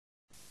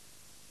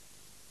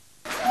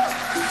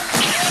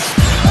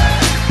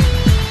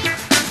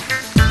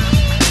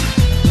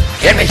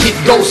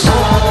goes.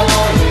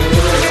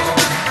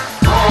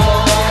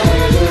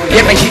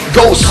 Yeah, my heat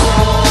goes.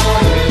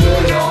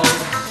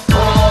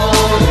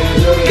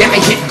 Yeah, my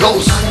heat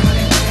goes.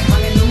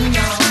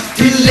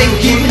 Thì lên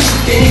kim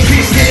cái khi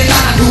sẽ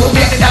là đua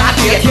biết đã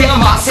tiệt thiên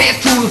mà sẽ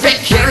chui vết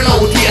kia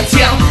lâu tiệt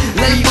chiang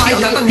lấy bài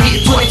là con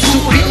nhị chuối chu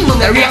rít mừng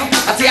là riêng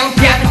à chiang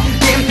pian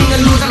em tin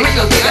anh luôn ra mấy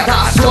đầu tiên là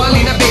đã xóa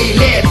lên là bể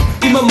lệ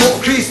tim mà mộ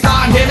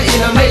Christian nên là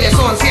in là mấy lệ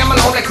son xem mà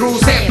lâu lại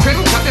cruise chuyến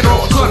khắp cái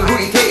rộ chuồn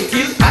rủi thế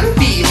thiếu anh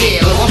bị ghê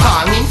rồi mà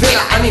phá mình phê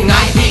là anh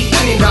ngay đi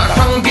anh đã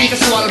thăng bi cái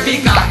xóa bi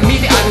cả mi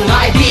thì anh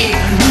ngay đi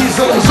đi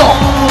rộng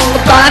rộng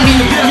ta đi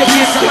như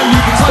thế sao mà đi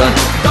cái chân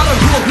ta là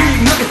ruột đi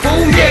nó cái phố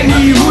nghe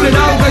đi hú lên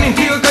đâu cái nhìn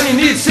kia cái nhìn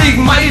ít xịt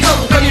máy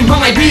rộng cái nhìn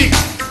hoang ngày bi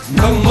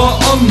nằm mơ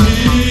âm nhị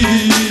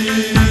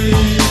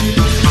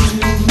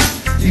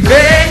thì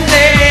bên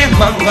đây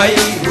mà ngày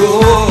go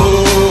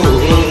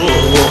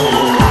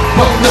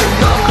một lời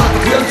nó không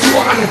khiến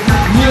chuan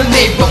như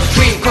này bốc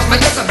dream cause my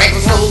guess I back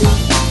was low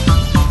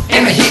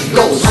and my hit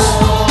goes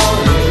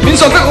min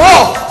so back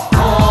oh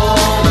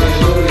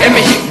and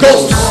my hit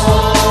goes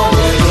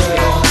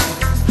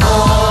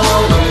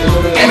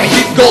and my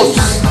hit goes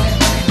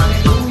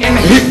and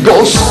my hit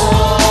goes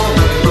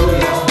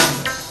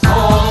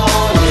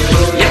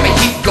and my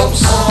hit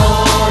goes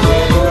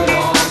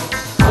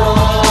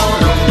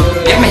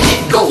and my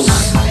hit goes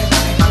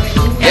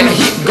and my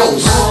hit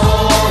goes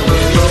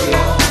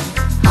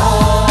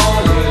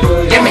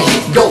and my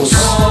hit goes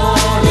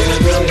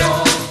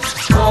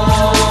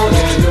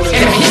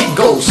and my hit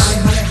goes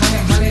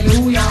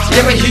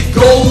yeah my hit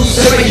goes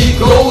and my hit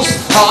goes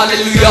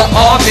hallelujah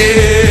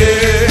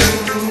amen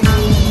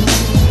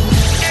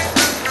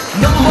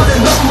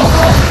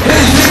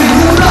hey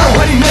linh nào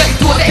hay mẹ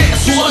tua đẹp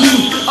xua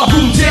linh à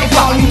bùng treo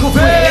vào linh có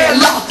về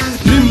là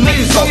linh này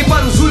do cái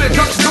bàn du lịch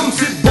các dòng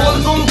xịt ball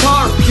công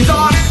car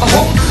guitar à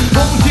hông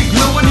hông thích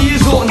lâu anh đi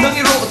rồi nâng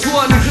cái rộ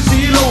chua nên cứ xí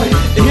lâu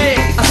hey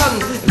à thân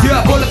dia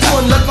bola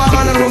chuan lật vào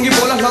anh rong cái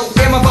bola lâu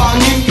em mà vào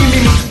nhìn im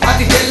im à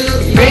thì del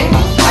bên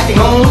à thì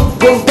ngông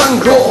bông băng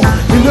rộ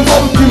linh nó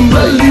bông tìm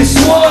lại lì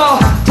xua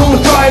trong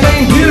trái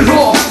này đi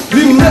rộ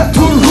linh nát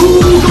thu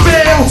ru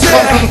cái bèo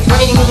che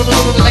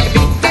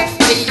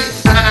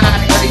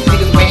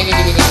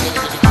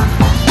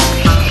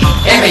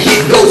and my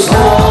hit goes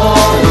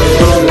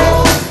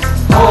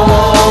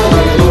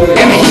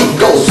and my hit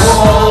goes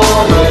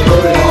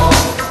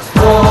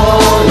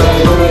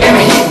and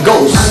my hit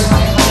goes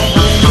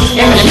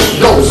and my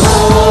hit goes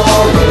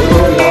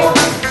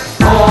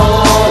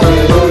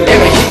and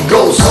my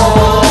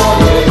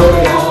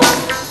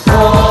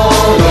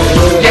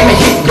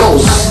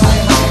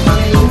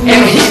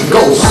hit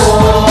goes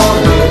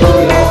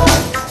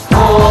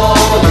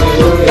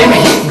and my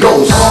hit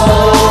goes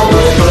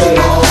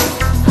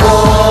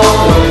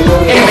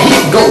and my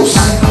hit goes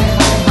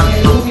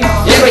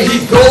and my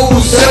hit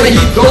goes and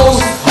he goes,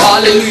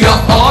 hallelujah,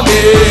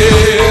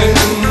 amen.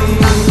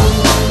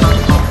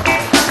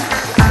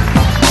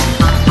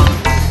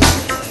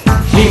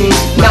 Hình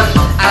nặng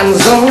ăn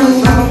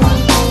giống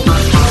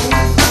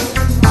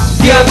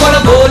dia qua là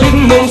bố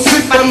linh mông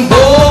suýt bắn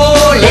bố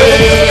lê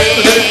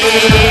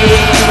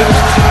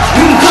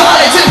có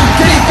lại chân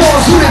cây cổ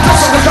dù để thóc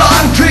sang cái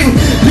ăn truyền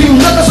linh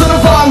nặng cái sơn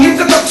vàng nhìn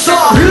cái đặc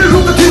xa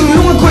lúc cái thiên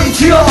lúc quậy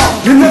chia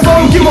linh này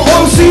vang kia mà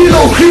ôm xí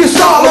lâu khi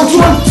xa lâu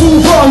chuan chu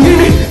vàng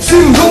nhìn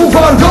xin đâu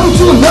vàng gắng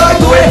chuan lại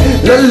tôi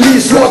lần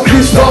lì xóa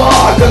Krista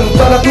cần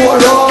ta là tua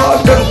ra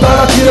cần ta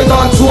là chia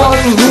tan chuan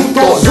nung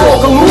tổ gió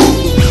công ngu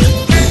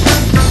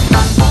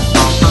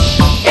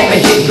and my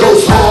hit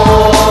goes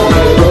on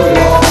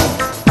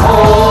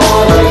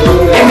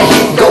and my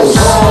hit goes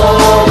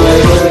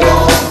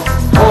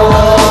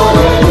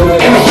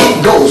and my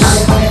hit goes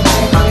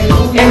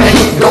and my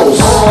hit goes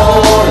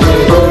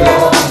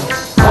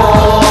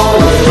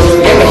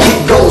and my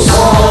hit goes and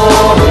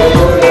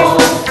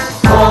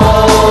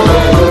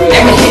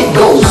my hit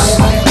goes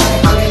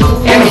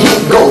and my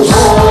hit goes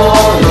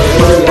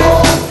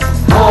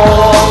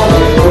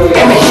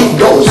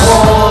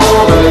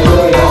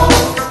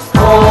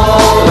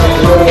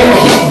and my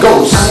hit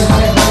goes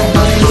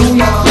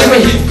and my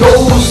hit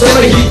goes and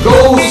my hit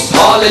goes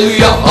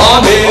hallelujah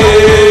amen